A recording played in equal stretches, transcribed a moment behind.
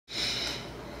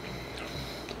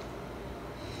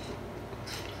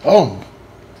Oh,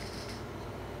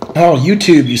 oh,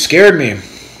 YouTube, you scared me.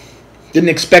 Didn't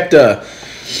expect to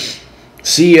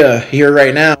see you here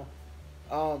right now.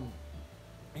 Um,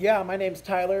 yeah, my name's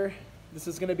Tyler. This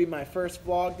is gonna be my first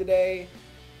vlog today.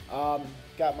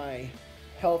 Got my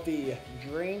healthy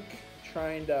drink,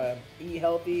 trying to eat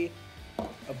healthy,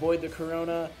 avoid the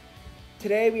corona.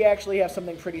 Today we actually have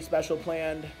something pretty special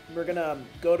planned. We're gonna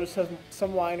go to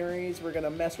some wineries. We're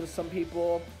gonna mess with some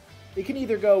people. It can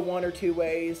either go one or two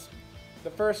ways. The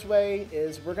first way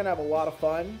is we're gonna have a lot of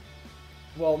fun.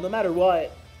 Well, no matter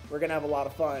what, we're gonna have a lot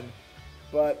of fun.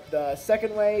 But the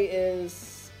second way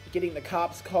is getting the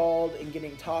cops called and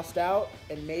getting tossed out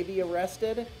and maybe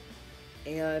arrested.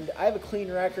 And I have a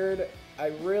clean record. I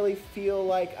really feel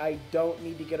like I don't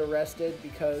need to get arrested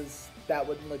because that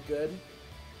wouldn't look good.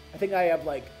 I think I have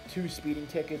like 2 speeding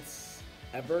tickets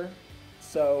ever.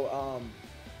 So,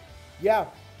 yeah,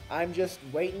 I'm just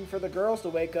waiting for the girls to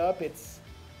wake up. It's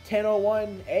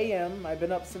 10:01 a.m. I've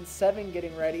been up since 7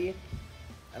 getting ready.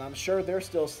 And I'm sure they're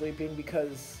still sleeping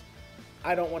because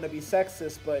I don't want to be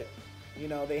sexist, but, you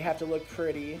know, they have to look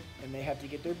pretty and they have to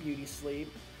get their beauty sleep.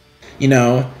 You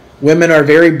know, women are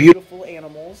very beautiful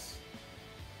animals,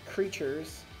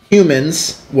 creatures.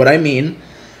 Humans, what I mean.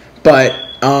 But,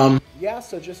 yeah,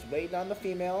 so just waiting on the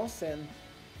females, and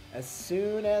as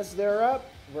soon as they're up,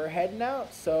 we're heading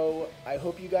out. So I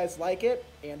hope you guys like it,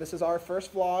 and this is our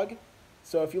first vlog.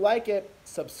 So if you like it,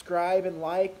 subscribe and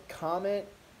like, comment,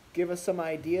 give us some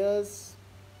ideas.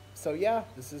 So yeah,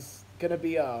 this is gonna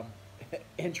be a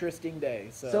interesting day.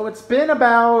 So it's been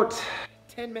about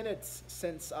 10 minutes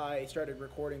since I started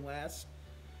recording last,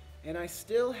 and I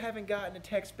still haven't gotten a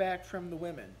text back from the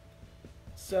women.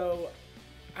 So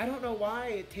I don't know why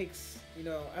it takes, you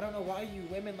know, I don't know why you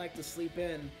women like to sleep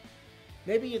in.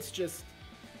 Maybe it's just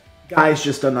guys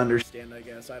just don't understand, I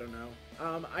guess. I don't know.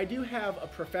 I do have a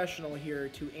professional here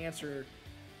to answer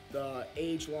the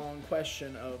age-long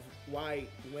question of why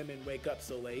women wake up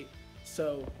so late.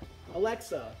 So,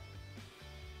 Alexa,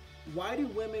 why do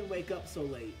women wake up so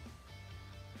late?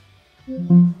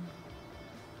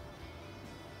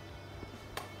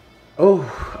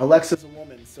 Oh, Alexa's a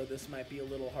woman, so this might be a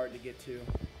little hard to get to.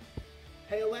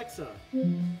 Hey, Alexa.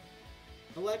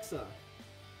 Alexa.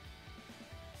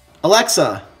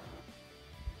 Alexa.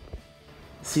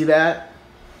 See that?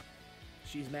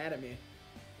 She's mad at me.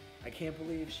 I can't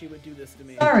believe she would do this to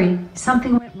me. Sorry,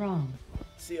 something went wrong.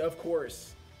 See, of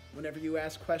course. Whenever you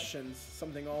ask questions,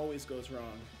 something always goes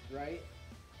wrong, right?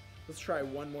 Let's try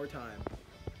one more time.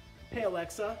 Hey,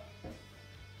 Alexa.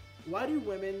 Why do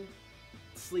women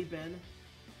sleep in?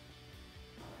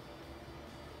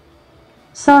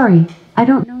 Sorry, I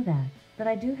don't know that, but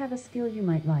I do have a skill you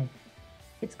might like.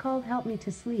 It's called Help Me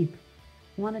to Sleep.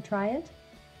 Want to try it?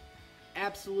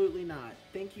 Absolutely not.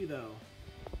 Thank you, though.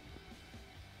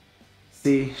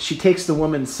 See, she takes the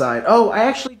woman's side. Oh, I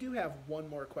actually do have one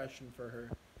more question for her.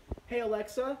 Hey,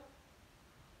 Alexa,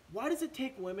 why does it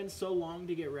take women so long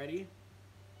to get ready?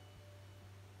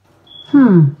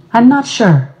 I'm not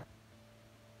sure.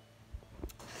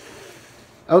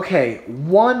 Okay,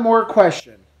 one more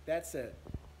question. That's it.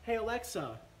 Hey,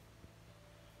 Alexa,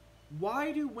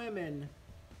 why do women...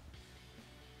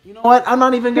 You know what? I'm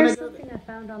not even going to... Here's something I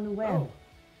found on the web.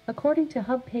 According to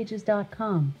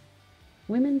hubpages.com,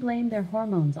 women blame their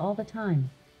hormones all the time.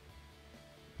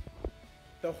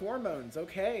 The hormones,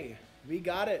 okay. We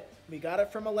got it. We got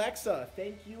it from Alexa.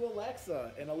 Thank you,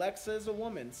 Alexa. And Alexa is a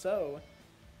woman, so...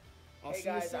 Hey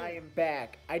guys, I am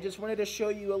back. I just wanted to show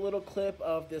you a little clip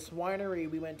of this winery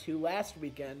we went to last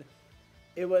weekend.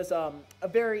 It was a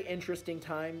very interesting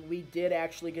time. We did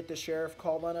actually get the sheriff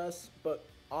called on us, but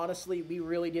honestly, we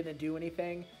really didn't do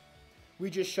anything.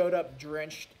 We just showed up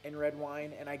drenched in red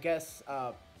wine, and I guess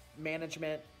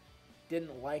management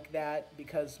didn't like that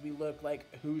because we look like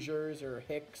Hoosiers or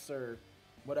Hicks or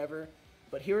whatever.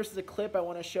 But here's the clip I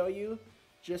want to show you,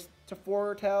 just to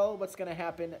foretell what's going to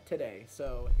happen today.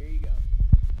 So here you go.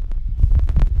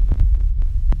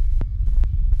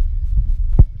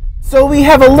 So we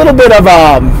have a little bit of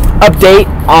update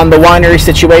on the winery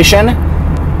situation.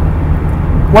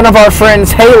 One of our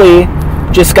friends, Haley,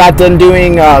 just got done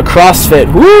doing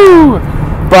CrossFit. Woo!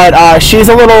 But she's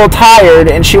a little tired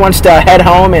and she wants to head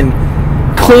home and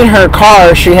clean her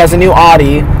car. She has a new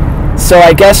Audi. So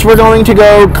I guess we're going to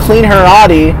go clean her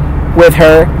Audi with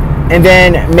her and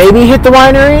then maybe hit the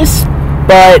wineries.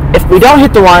 But if we don't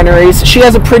hit the wineries, she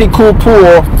has a pretty cool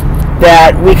pool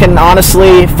that we can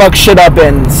honestly fuck shit up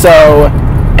in. So,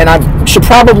 and I should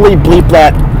probably bleep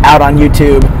that out on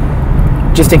YouTube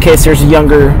just in case there's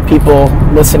younger people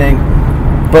listening.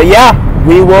 But yeah,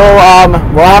 we will,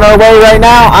 we're on our way right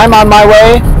now. I'm on my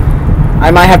way. I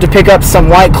might have to pick up some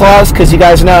White Claws because you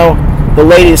guys know the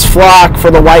ladies flock for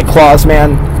the White Claws,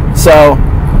 man. So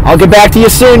I'll get back to you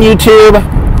soon, YouTube.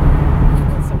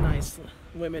 Some nice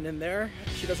women in there.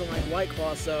 She doesn't like White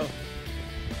Claws, so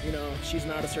you know she's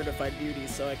not a certified beauty,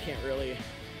 so I can't really,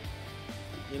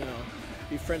 you know,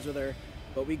 be friends with her.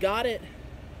 But we got it.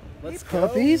 Let's go.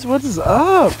 Puppies, what is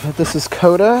up? This is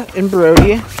Coda and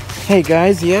Brody. Hey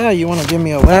guys, yeah, you want to give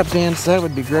me a lap dance? That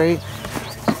would be great.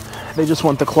 They just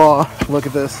want the claw. Look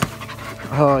at this.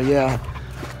 Oh yeah.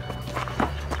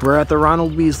 We're at the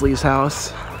Ronald Weasley's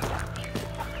house.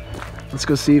 Let's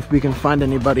go see if we can find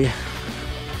anybody.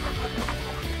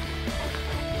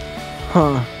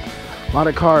 Huh. A lot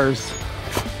of cars.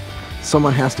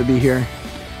 Someone has to be here.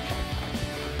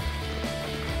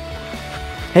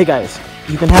 Hey guys,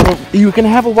 you can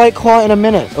have a White Claw in a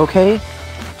minute, okay?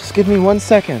 Just give me 1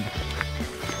 second.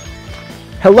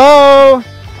 Hello?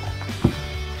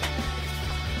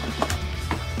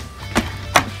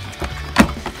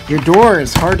 Your door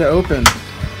is hard to open.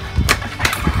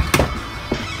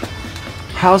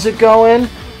 How's it going?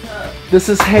 This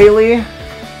is Haley.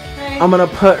 Hey. I'm gonna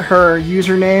put her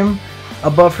username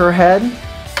above her head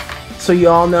so you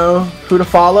all know who to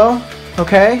follow,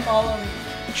 okay? Follow me.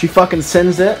 She fucking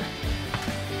sends it.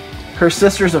 Her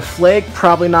sister's a flake,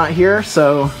 probably not here,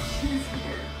 so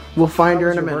we'll find her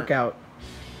in a minute. Workout.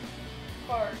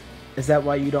 Hard. Is that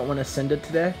why you don't want to send it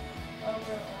today?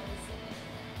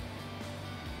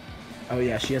 Oh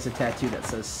yeah, she has a tattoo that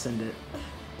says "send it,"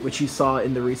 which you saw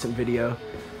in the recent video.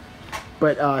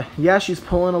 But yeah, she's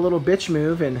pulling a little bitch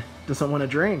move and doesn't want to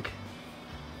drink.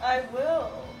 I will.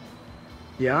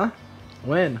 Yeah?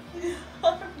 When? I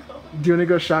don't know. Do you want to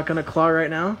go shotgun a claw right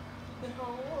now? No.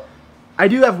 I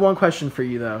do have one question for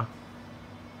you though.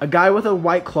 A guy with a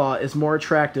White Claw is more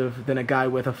attractive than a guy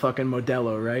with a fucking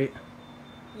Modelo, right?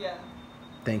 Yeah.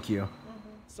 Thank you.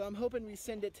 So I'm hoping we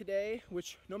send it today,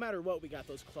 which no matter what we got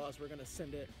those claws, we're gonna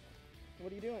send it.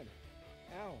 What are you doing?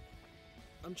 Ow.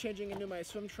 I'm changing into my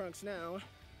swim trunks now.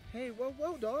 Hey,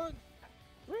 whoa, dog.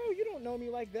 Bro, you don't know me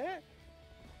like that.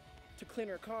 To clean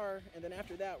her car, and then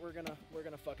after that, we're gonna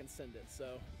fucking send it,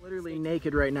 so. Literally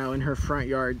naked right now in her front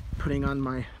yard, putting on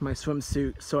my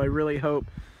swimsuit, so I really hope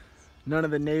none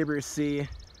of the neighbors see,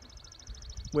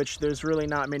 which there's really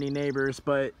not many neighbors,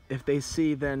 but if they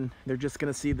see, then they're just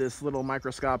gonna see this little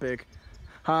microscopic,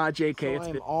 JK. So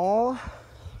I'm all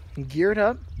geared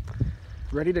up,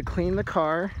 ready to clean the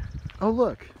car. Oh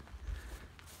look,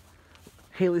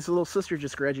 Haley's little sister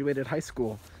just graduated high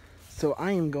school. So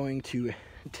I am going to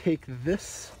take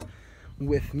this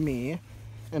with me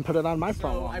and put it on my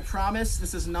phone. So I promise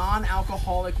this is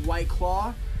non-alcoholic White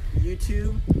Claw.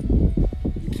 YouTube,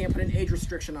 you can't put an age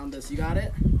restriction on this, you got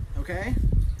it? Okay?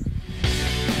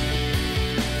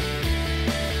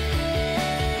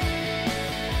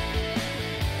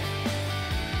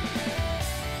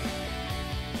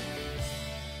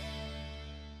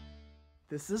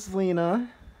 This is Lena,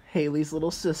 Haley's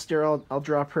little sister. I'll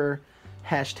drop her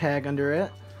hashtag under it.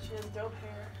 She has dope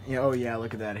hair. Yeah, oh yeah,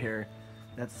 look at that hair.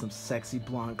 That's some sexy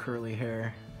blonde curly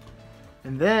hair.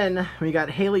 And then we got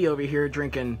Haley over here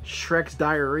drinking Shrek's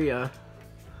diarrhea.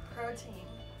 Protein.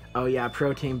 Oh yeah,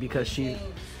 protein because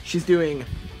she's doing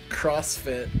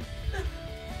CrossFit.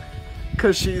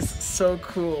 Cause she's so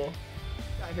cool.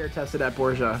 Got hair tested at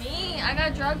Borgia. Me, I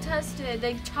got drug tested.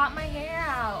 They chopped my hair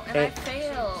out and I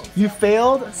failed. You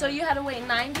failed? So you had to wait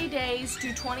 90 days,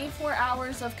 do 24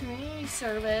 hours of community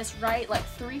service, write like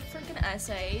 3 freaking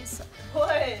essays.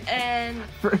 What? And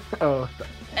oh.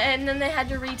 And then they had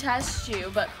to retest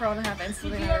you, but Corona happened, so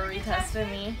they never retested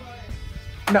me.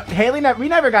 No, Haley, we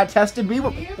never got tested.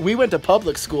 We went to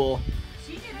public school.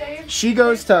 She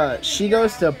goes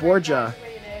to Borgia.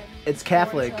 It's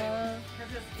Catholic.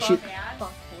 She.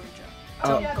 Fuck Borgia.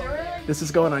 Oh, this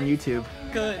is going on YouTube.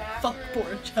 Good. Fuck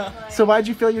Borgia. So why'd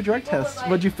you fail your drug test?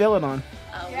 What'd you fail it on?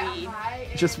 Weed.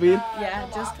 Just weed? Yeah,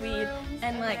 just weed.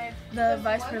 And like the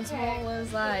vice principal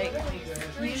was like,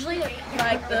 usually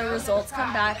like the results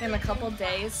come back in a couple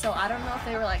days, so I don't know if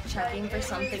they were like checking for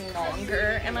something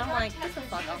longer. And I'm like, get the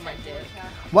fuck off my dick.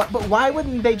 What? But why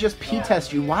wouldn't they just pee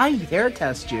test you? Why hair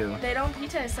test you? They don't pee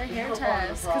test, they hair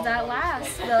test, because that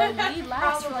lasts. The weed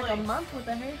lasts for like a month with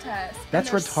a hair test. That's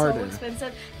retarded. So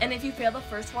expensive. And if you fail the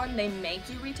first one, they make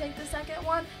you retake the second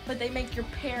one, but they make your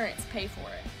parents pay for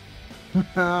it.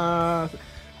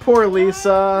 Poor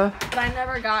Lisa. But I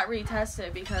never got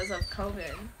retested because of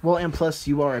COVID. Well, and plus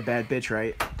you are a bad bitch,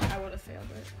 right? I would have failed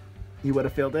it. You would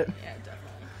have failed it? Yeah,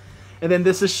 definitely. And then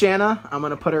this is Shanna. I'm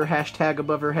going to put her hashtag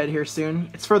above her head here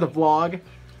soon. It's for the vlog.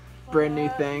 Brand new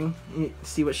thing. You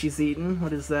see what she's eating?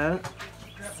 What is that?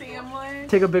 Sandwich.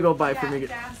 Take a big old bite for me.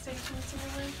 Gas station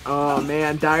sandwich. Oh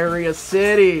man, Diarrhea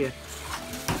City.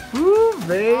 Woo,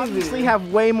 baby. Obviously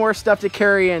have way more stuff to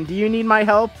carry in. Do you need my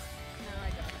help?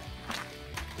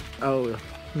 Oh,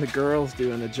 the girl's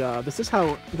doing the job. This is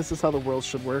how the world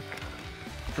should work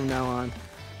from now on.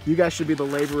 You guys should be the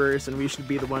laborers and we should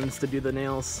be the ones to do the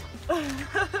nails.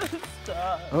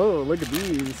 Stop. Oh, look at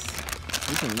these.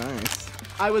 These are nice.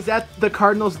 I was at the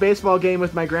Cardinals baseball game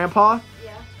with my grandpa.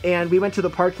 Yeah. And we went to the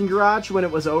parking garage when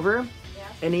it was over. Yeah.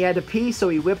 And he had to pee, so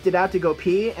he whipped it out to go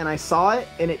pee, and I saw it,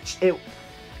 and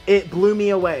it blew me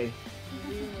away.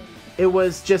 It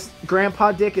was just,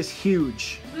 Grandpa Dick is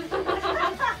huge.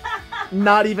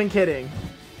 Not even kidding.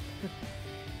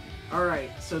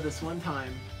 Alright, so this one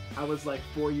time, I was like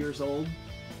 4 years old,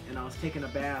 and I was taking a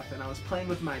bath, and I was playing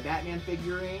with my Batman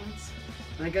figurines,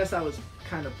 and I guess I was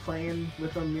kind of playing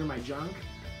with them near my junk,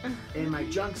 and my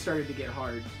junk started to get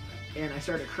hard, and I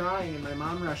started crying, and my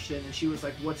mom rushed in, and she was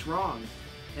like, "What's wrong?"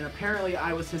 And apparently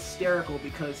I was hysterical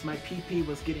because my pee-pee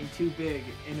was getting too big,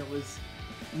 and it was,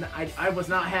 I was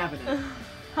not having it.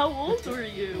 How old were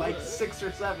you? Like 6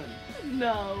 or 7.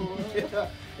 No.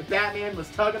 The Batman was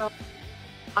tugging on.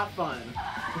 Not fun.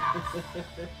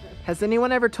 Has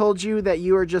anyone ever told you that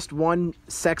you are just one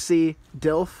sexy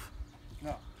DILF?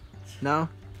 No. No?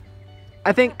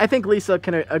 I think Lisa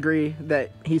can agree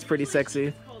that he's pretty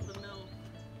sexy.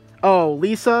 Oh,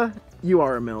 Lisa, you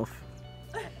are a MILF.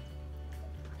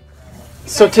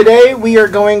 So today we are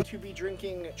going to be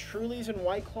drinking Trulies and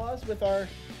White Claws with our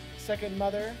second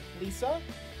mother, Lisa.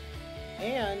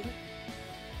 And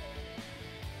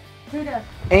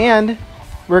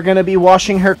we're going to be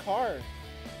washing her car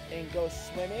and go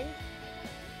swimming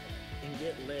and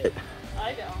get lit.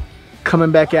 I don't.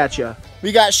 Coming back at you.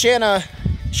 We got Shanna.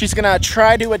 She's going to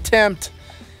try to attempt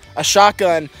a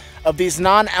shotgun of these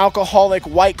non-alcoholic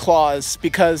White Claws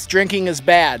because drinking is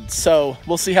bad. So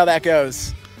we'll see how that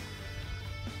goes.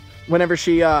 Whenever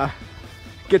she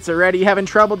gets it ready. You having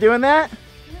trouble doing that?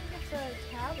 It's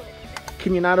a tablet.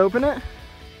 Can you not open it?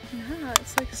 No,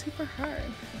 it's like super hard.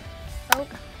 Oh.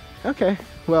 Okay,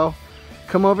 well,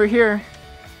 come over here.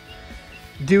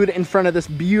 Do it in front of this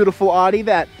beautiful Audi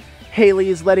that Haley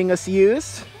is letting us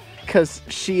use because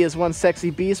she is one sexy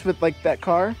beast with like that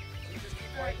car. Just keep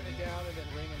wiping it down and then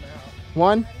wring them out.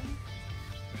 1,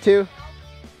 2.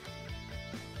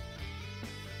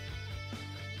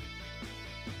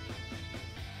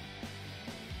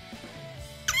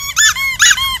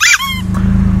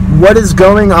 What is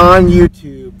going on,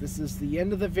 YouTube? This is the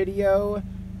end of the video.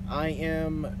 I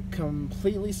am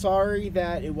completely sorry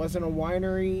that it wasn't a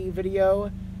winery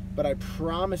video, but I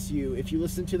promise you, if you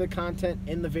listen to the content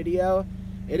in the video,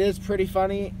 it is pretty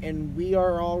funny, and we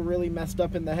are all really messed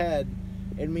up in the head,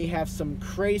 and we have some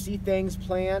crazy things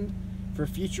planned for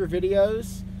future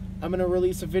videos. I'm going to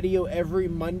release a video every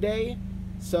Monday,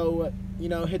 so, you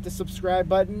know, hit the subscribe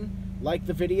button, like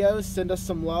the videos, send us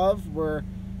some love. We're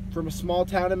from a small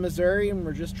town in Missouri, and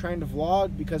we're just trying to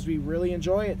vlog because we really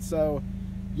enjoy it. So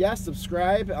yeah,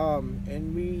 subscribe,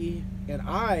 and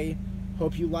I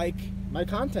hope you like my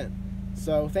content.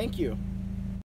 So thank you.